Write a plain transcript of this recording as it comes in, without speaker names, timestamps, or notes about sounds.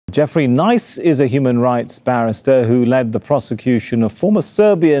Geoffrey Nice is a human rights barrister who led the prosecution of former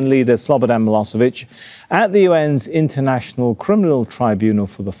Serbian leader Slobodan Milosevic at the UN's International Criminal Tribunal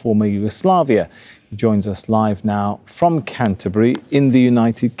for the former Yugoslavia. He joins us live now from Canterbury in the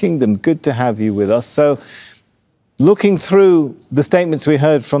United Kingdom. Good to have you with us. So, looking through the statements we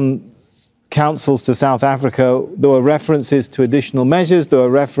heard from councils to South Africa, there were references to additional measures, there were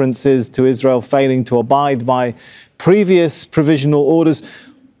references to Israel failing to abide by previous provisional orders.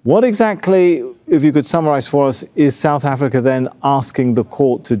 What exactly, if you could summarise for us, is South Africa then asking the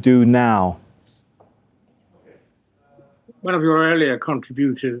court to do now? One of your earlier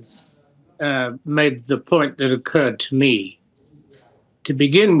contributors made the point that occurred to me. To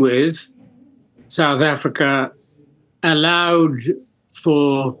begin with, South Africa allowed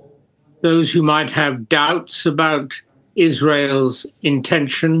for those who might have doubts about Israel's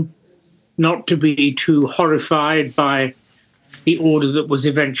intention not to be too horrified by the order that was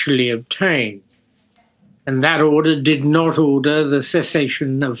eventually obtained. And that order did not order the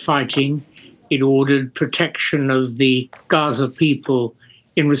cessation of fighting. It ordered protection of the Gaza people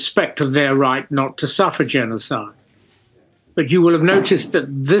in respect of their right not to suffer genocide. But you will have noticed that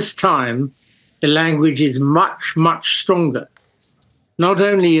this time the language is much, much stronger, not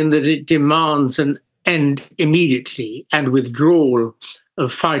only in that it demands an end immediately and withdrawal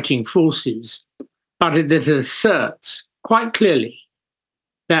of fighting forces, but that it asserts quite clearly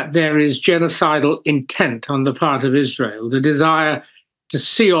that there is genocidal intent on the part of Israel, the desire to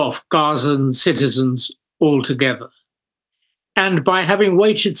see off Gazan citizens altogether. And by having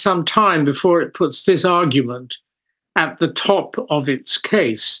waited some time before it puts this argument at the top of its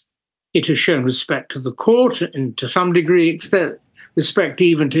case, it has shown respect to the court and to some degree respect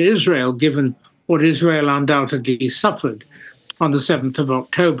even to Israel, given what Israel undoubtedly suffered on the 7th of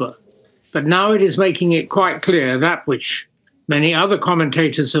October. But now it is making it quite clear that which many other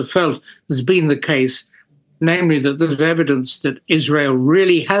commentators have felt has been the case, namely that there's evidence that Israel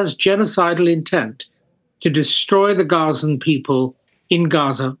really has genocidal intent to destroy the Gazan people in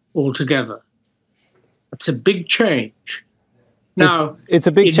Gaza altogether. That's a big change. Now, it's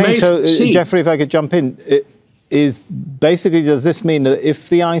a big change. So, Geoffrey, if I could jump in, does this mean that if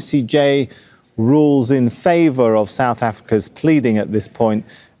the ICJ rules in favour of South Africa's pleading at this point,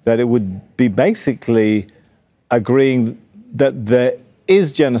 that it would be basically agreeing that there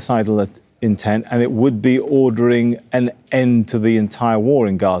is genocidal intent and it would be ordering an end to the entire war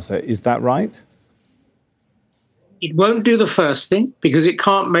in Gaza? Is that right? It won't do the first thing because it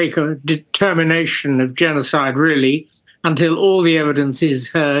can't make a determination of genocide, really, until all the evidence is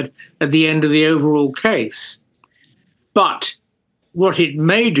heard at the end of the overall case. But what it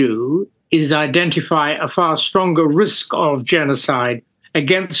may do is identify a far stronger risk of genocide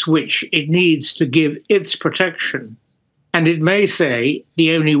against which it needs to give its protection. And it may say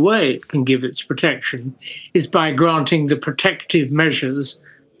the only way it can give its protection is by granting the protective measures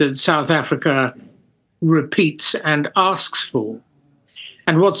that South Africa repeats and asks for.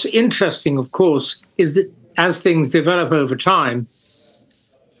 And what's interesting, of course, is that as things develop over time,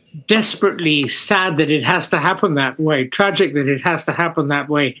 desperately sad that it has to happen that way, tragic that it has to happen that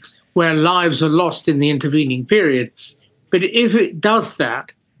way, where lives are lost in the intervening period. But if it does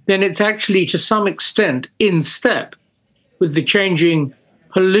that, then it's actually to some extent in step with the changing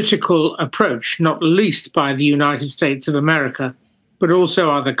political approach, not least by the United States of America, but also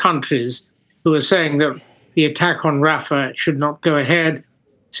other countries who are saying that the attack on Rafah should not go ahead,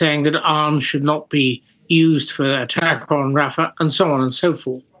 saying that arms should not be used for attack on Rafah, and so on and so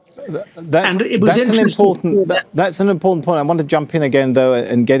forth. That's an important point. I want to jump in again, though,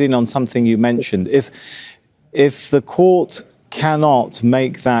 and get in on something you mentioned. If the court cannot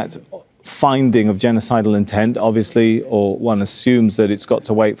make that finding of genocidal intent, obviously, or one assumes that it's got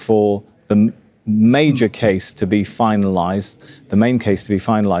to wait for the major case to be finalised, the main case to be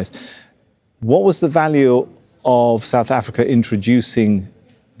finalised, what was the value of South Africa introducing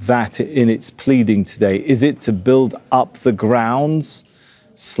that in its pleading today? Is it to build up the grounds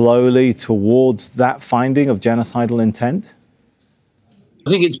slowly towards that finding of genocidal intent? I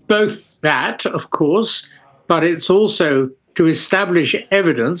think it's both that, of course, but it's also to establish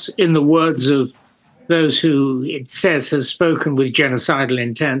evidence, in the words of those who it says has spoken with genocidal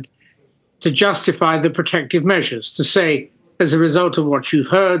intent, to justify the protective measures, to say, as a result of what you've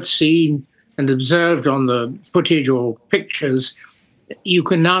heard, seen, and observed on the footage or pictures, you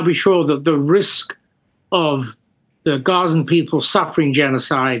can now be sure that the risk of the Gazan people suffering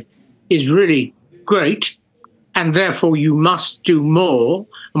genocide is really great, and therefore you must do more,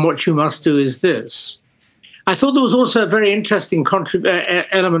 and what you must do is this. I thought there was also a very interesting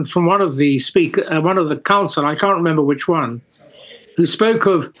element from one of the council, I can't remember which one, who spoke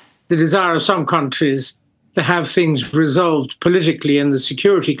of the desire of some countries to have things resolved politically in the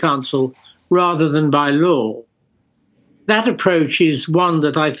Security Council rather than by law. That approach is one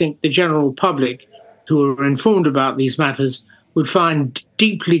that I think the general public, who are informed about these matters, would find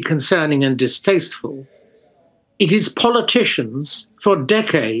deeply concerning and distasteful. It is politicians for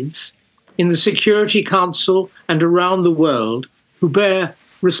decades in the Security Council and around the world who bear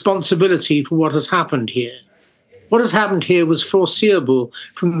responsibility for what has happened here. What has happened here was foreseeable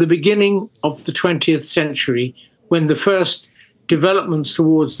from the beginning of the 20th century, when the first developments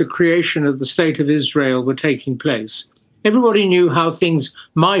towards the creation of the State of Israel were taking place. Everybody knew how things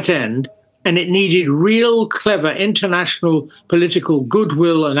might end, and it needed real, clever international political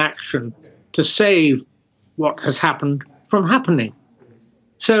goodwill and action to save what has happened from happening.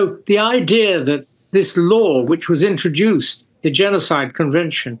 So the idea that this law, which was introduced, the Genocide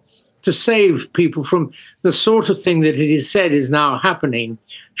Convention, to save people from the sort of thing that it is said is now happening,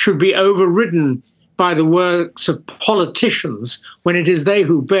 should be overridden by the works of politicians when it is they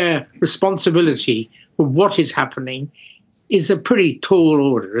who bear responsibility for what is happening, is a pretty tall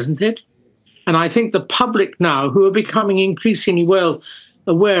order, isn't it? And I think the public now, who are becoming increasingly well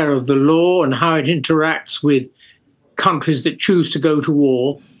aware of the law and how it interacts with countries that choose to go to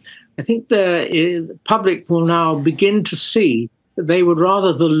war, I think the public will now begin to see that they would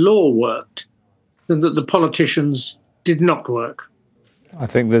rather the law worked than that the politicians did not work. I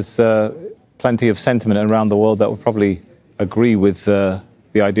think there's plenty of sentiment around the world that will probably agree with the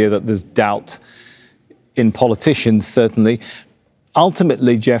idea that there's doubt in politicians, certainly.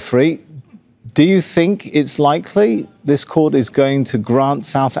 Ultimately, Geoffrey, do you think it's likely this court is going to grant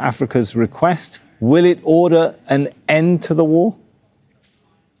South Africa's request? Will it order an end to the war?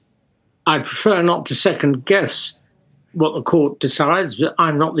 I prefer not to second guess what the court decides, but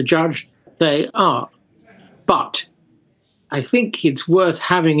I'm not the judge, they are. But I think it's worth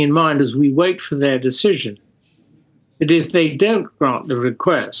having in mind as we wait for their decision that if they don't grant the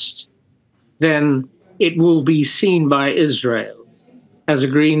request, then it will be seen by Israel as a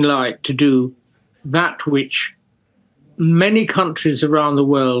green light to do that which many countries around the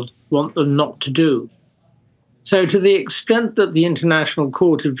world want them not to do. So to the extent that the International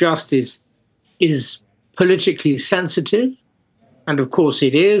Court of Justice is politically sensitive, and of course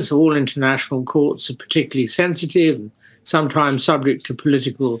it is, all international courts are particularly sensitive and sometimes subject to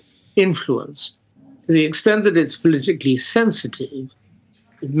political influence. To the extent that it's politically sensitive,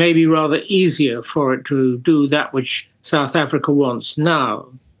 it may be rather easier for it to do that which South Africa wants now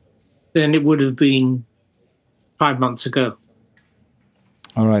than it would have been 5 months ago.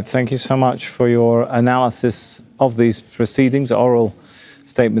 All right. Thank you so much for your analysis of these proceedings, oral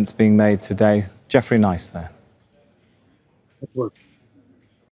statements being made today. Geoffrey Nice there.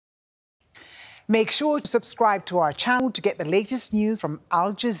 Make sure to subscribe to our channel to get the latest news from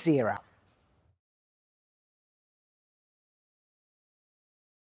Al Jazeera.